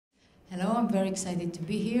Hello, I'm very excited to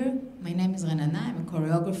be here. My name is Renana, I'm a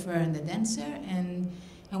choreographer and a dancer, and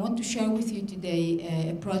I want to share with you today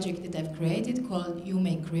a project that I've created called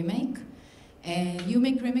Remake.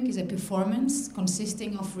 Remake is a performance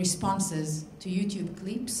consisting of responses to YouTube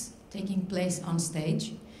clips taking place on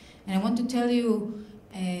stage. And I want to tell you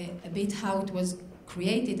a bit how it was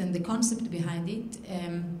created and the concept behind it.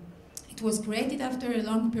 It was created after a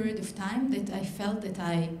long period of time that I felt that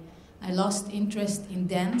I lost interest in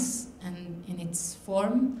dance and in its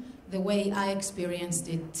form, the way I experienced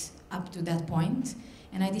it up to that point.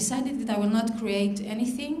 And I decided that I will not create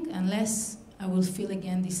anything unless I will feel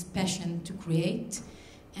again this passion to create.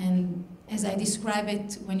 And as I describe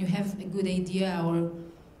it, when you have a good idea or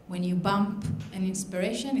when you bump an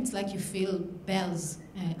inspiration, it's like you feel bells.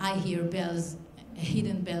 I hear bells,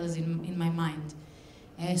 hidden bells in my mind.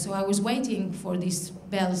 So I was waiting for these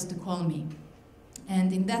bells to call me.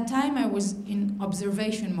 And in that time, I was in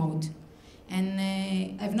observation mode.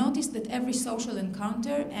 And I've noticed that every social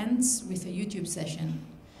encounter ends with a YouTube session.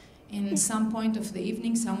 In some point of the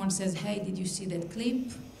evening, someone says, hey, did you see that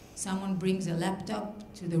clip? Someone brings a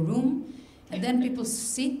laptop to the room. And then people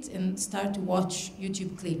sit and start to watch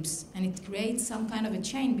YouTube clips. And it creates some kind of a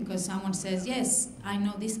chain because someone says, yes, I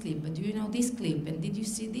know this clip, but do you know this clip? And did you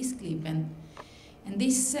see this clip? And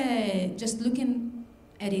this, just looking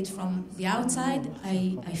at it from the outside,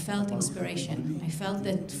 I felt inspiration. I felt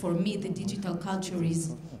that for me, the digital culture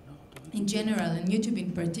is, in general, and YouTube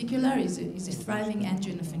in particular, is a thriving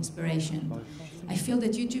engine of inspiration. I feel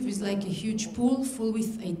that YouTube is like a huge pool full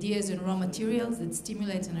with ideas and raw materials that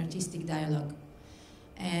stimulates an artistic dialogue.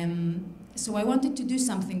 So I wanted to do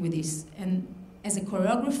something with this. And as a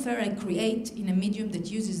choreographer, I create in a medium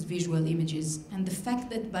that uses visual images. And the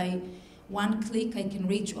fact that by one click I can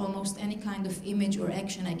reach almost any kind of image or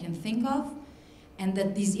action I can think of, and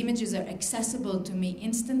that these images are accessible to me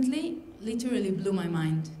instantly, literally blew my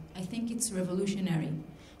mind. I think it's revolutionary.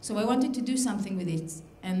 So I wanted to do something with it,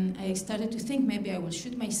 and I started to think maybe I will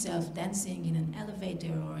shoot myself dancing in an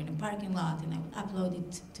elevator or in a parking lot, and I will upload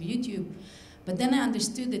it to YouTube. But then I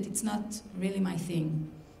understood that it's not really my thing.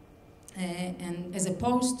 And as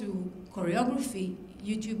opposed to choreography,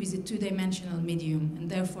 YouTube is a two-dimensional medium, and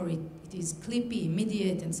therefore it is clippy,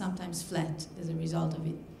 immediate, and sometimes flat as a result of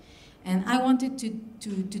it. And I wanted to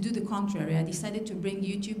do the contrary. I decided to bring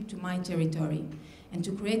YouTube to my territory and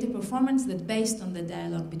to create a performance that's based on the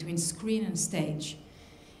dialogue between screen and stage.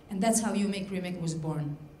 And that's how Remake was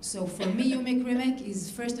born. So for me, Remake is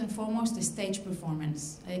first and foremost a stage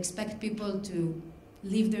performance. I expect people to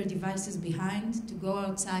leave their devices behind, to go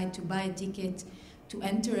outside, to buy a ticket, to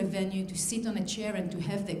enter a venue, to sit on a chair and to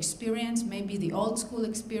have the experience, maybe the old school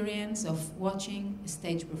experience of watching a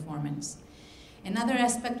stage performance. Another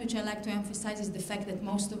aspect which I like to emphasize is the fact that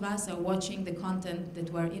most of us are watching the content that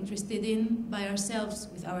we're interested in by ourselves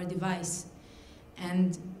with our device.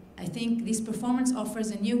 And I think this performance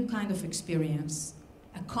offers a new kind of experience,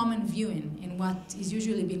 a common viewing in what is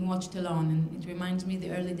usually being watched alone, and it reminds me of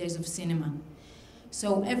the early days of cinema.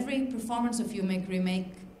 So every performance of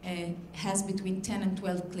Remake has between 10 and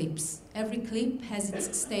 12 clips. Every clip has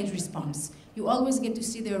its stage response. You always get to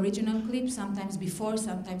see the original clip, sometimes before,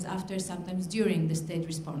 sometimes after, sometimes during the stage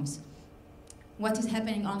response. What is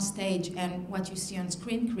happening on stage and what you see on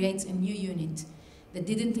screen creates a new unit that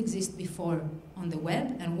didn't exist before on the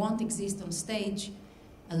web and won't exist on stage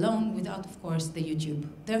alone without, of course, the YouTube.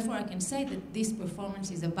 Therefore, I can say that this performance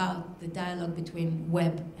is about the dialogue between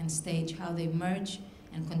web and stage, how they merge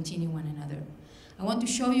and continue one another. I want to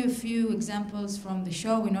show you a few examples from the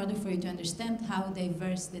show in order for you to understand how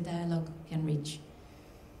diverse the dialogue can reach.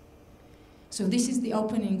 So this is the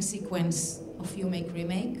opening sequence of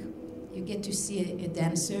Remake. You get to see a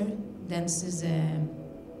dancer, dances a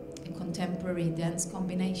contemporary dance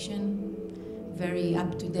combination, very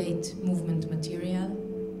up-to-date movement material.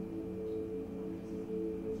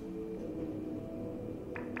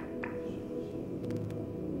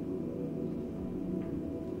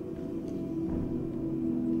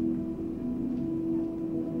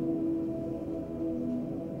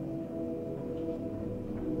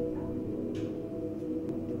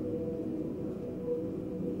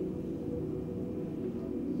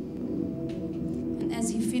 As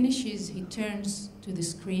he finishes, he turns to the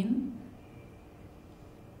screen.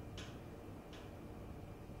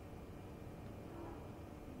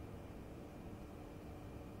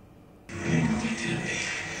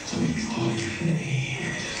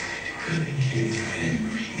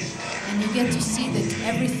 And you you get to see that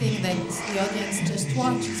everything that the audience just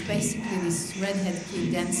watched is basically this redhead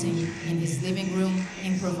kid dancing in his living room,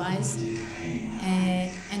 improvised.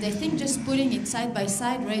 And I think just putting it side by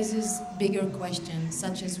side raises bigger questions,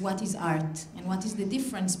 such as what is art, and what is the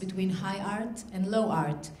difference between high art and low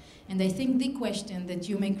art. And I think the question that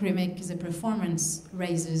You Make Remake as a performance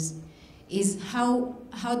raises is how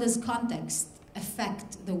does context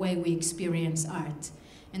affect the way we experience art?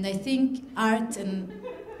 And I think art, and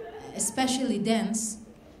especially dance,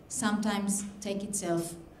 sometimes take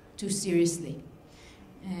itself too seriously.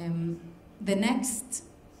 The next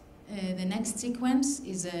sequence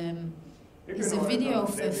is a video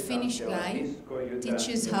of a Finnish guy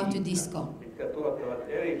teaches how to disco. Mitkä tuottavat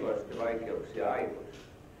erikoisesti vaikeuksia aivoissa,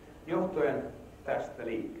 johtuen tästä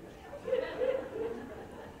liikkeestä.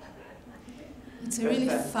 It's a really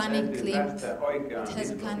funny clip. It has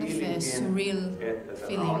a kind of a surreal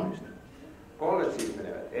feeling. Polvet siis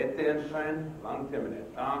menevät eteenpäin, lantia menee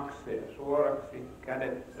taakse ja suoraksi,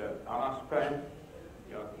 kädet alaspäin,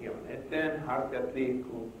 ja hieman eteen, hartiat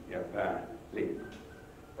liikkuu ja pää liikkuu.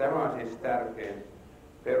 Tämä on siis tärkein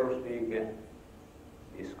perusliike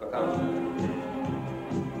diskotanssissa.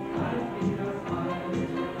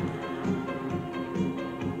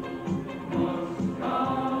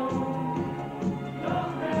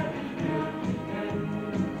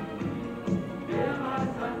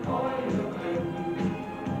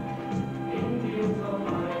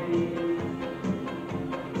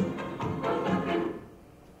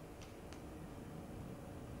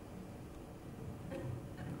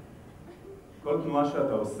 כל תנועה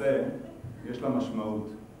שאתה עושה, יש לה משמעות.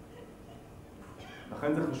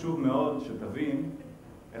 לכן זה חשוב מאוד שתבין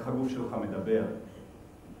איך הגוף שלך מדבר.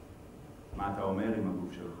 מה אתה אומר עם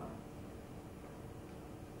הגוף שלך.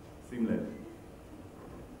 שים לב.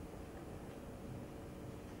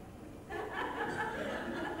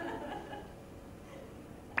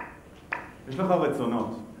 יש לך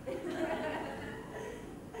רצונות.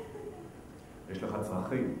 יש לך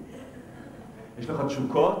צרכים. יש לך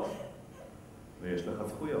תשוקות. ויש לך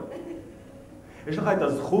זכויות. יש לך את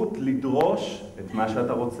הזכות לדרוש את מה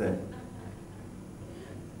שאתה רוצה.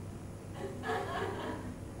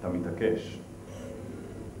 אתה מתעקש.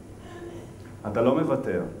 אתה לא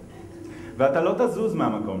מוותר. ואתה לא תזוז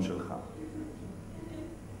מהמקום שלך.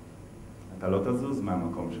 אתה לא תזוז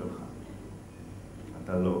מהמקום שלך.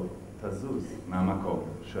 אתה לא תזוז מהמקום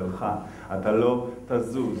שלך. אתה לא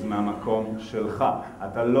תזוז מהמקום שלך.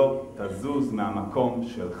 אתה לא תזוז מהמקום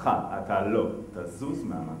שלך. אתה לא תזוז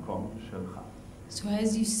מהמקום שלך. So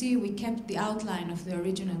as you see, we kept the outline of the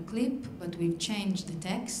original clip, but we've changed the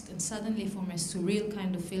text, and suddenly from a surreal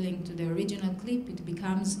kind of feeling to the original clip, it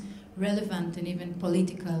becomes relevant and even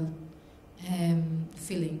political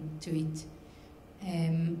feeling to it.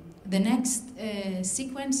 The next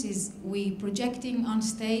sequence is we projecting on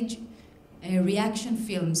stage reaction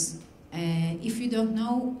films. If you don't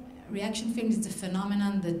know, reaction films is a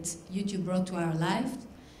phenomenon that YouTube brought to our life.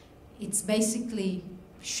 It's basically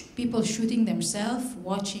people shooting themselves,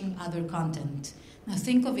 watching other content. Now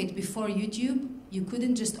think of it, before YouTube, you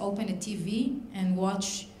couldn't just open a TV and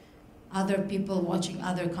watch other people watching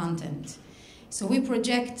other content. So we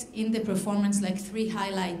project in the performance like 3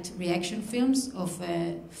 highlight reaction films of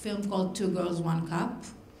a film called Two Girls, One Cup.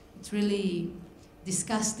 It's really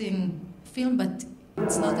disgusting film, but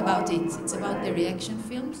it's not about it. It's about the reaction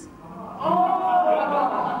films.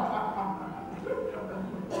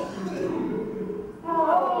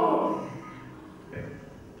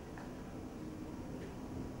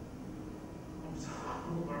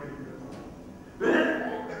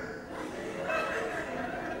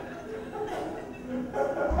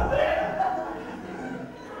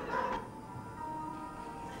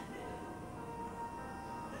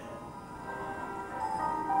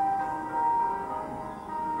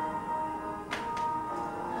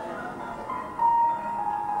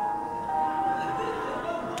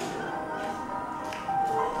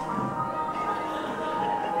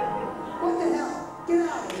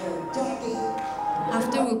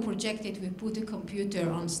 After we project it, we put a computer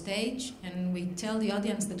on stage and we tell the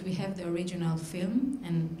audience that we have the original film,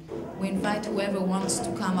 and we invite whoever wants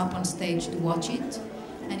to come up on stage to watch it.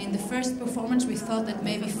 And in the first performance, we thought that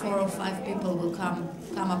maybe 4 or 5 people will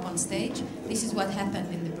come up on stage. This is what happened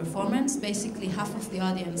in the performance. Basically, half of the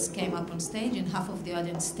audience came up on stage and half of the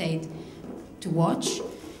audience stayed to watch.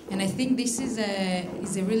 And I think this is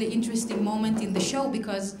a really interesting moment in the show,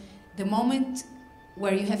 because the moment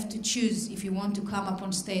where you have to choose if you want to come up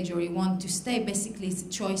on stage or you want to stay, basically it's a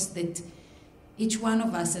choice that each one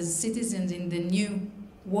of us as citizens in the new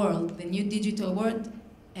world, the new digital world,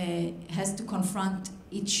 has to confront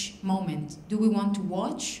each moment. Do we want to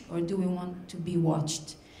watch or do we want to be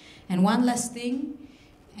watched? And one last thing,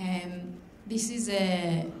 this is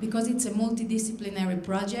because it's a multidisciplinary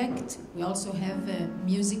project, we also have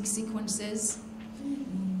music sequences.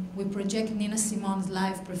 We project Nina Simone's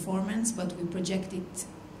live performance, but we project it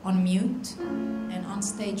on mute. And on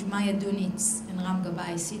stage, Maya Dunitz and Ram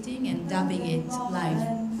Gabay sitting and dubbing it live.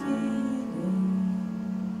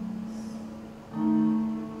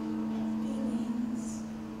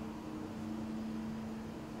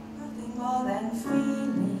 More than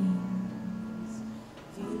feelings,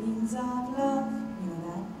 feelings of love, you know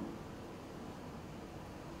that?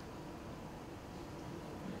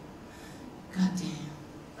 Goddamn.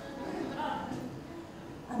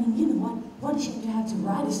 I mean, you know what a shame to have to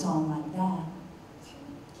write a song like that.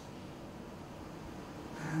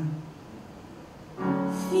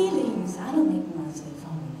 Feelings, I don't make myself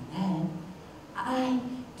fall in that. I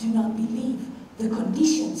do not believe the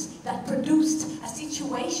conditions that produced a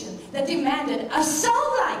situation that demanded a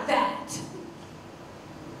song like that.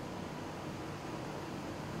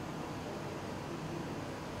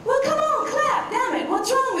 Well, come on, clap, damn it,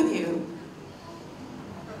 what's wrong with you?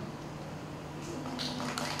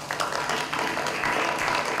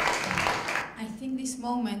 I think this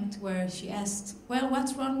moment where she asked, well,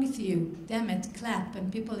 what's wrong with you? Damn it, clap,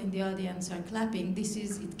 and people in the audience are clapping.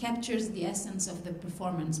 It captures the essence of the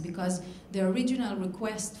performance, because the original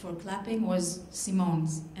request for clapping was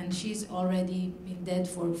Simone's, and she's already been dead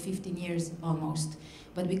for 15 years almost.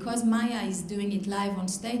 But because Maya is doing it live on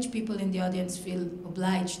stage, people in the audience feel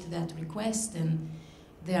obliged to that request, and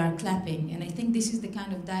they are clapping. And I think this is the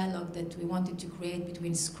kind of dialogue that we wanted to create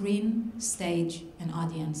between screen, stage, and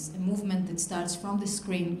audience. A movement that starts from the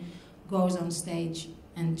screen, goes on stage,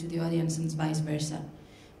 and to the audience, and vice versa.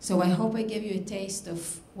 So I hope I gave you a taste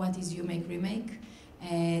of what is You Make Remake.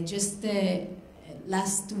 Just a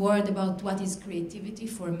last word about what is creativity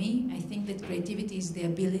for me. I think that creativity is the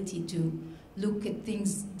ability to look at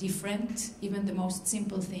things different, even the most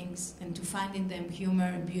simple things, and to find in them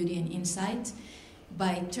humor, beauty, and insight.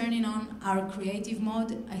 By turning on our creative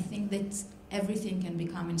mode, I think that everything can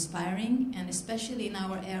become inspiring, and especially in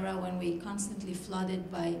our era when we're constantly flooded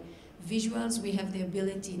by visuals, we have the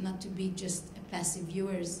ability not to be just a passive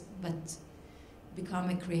viewers, but become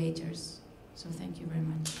a creators. So thank you very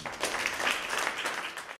much.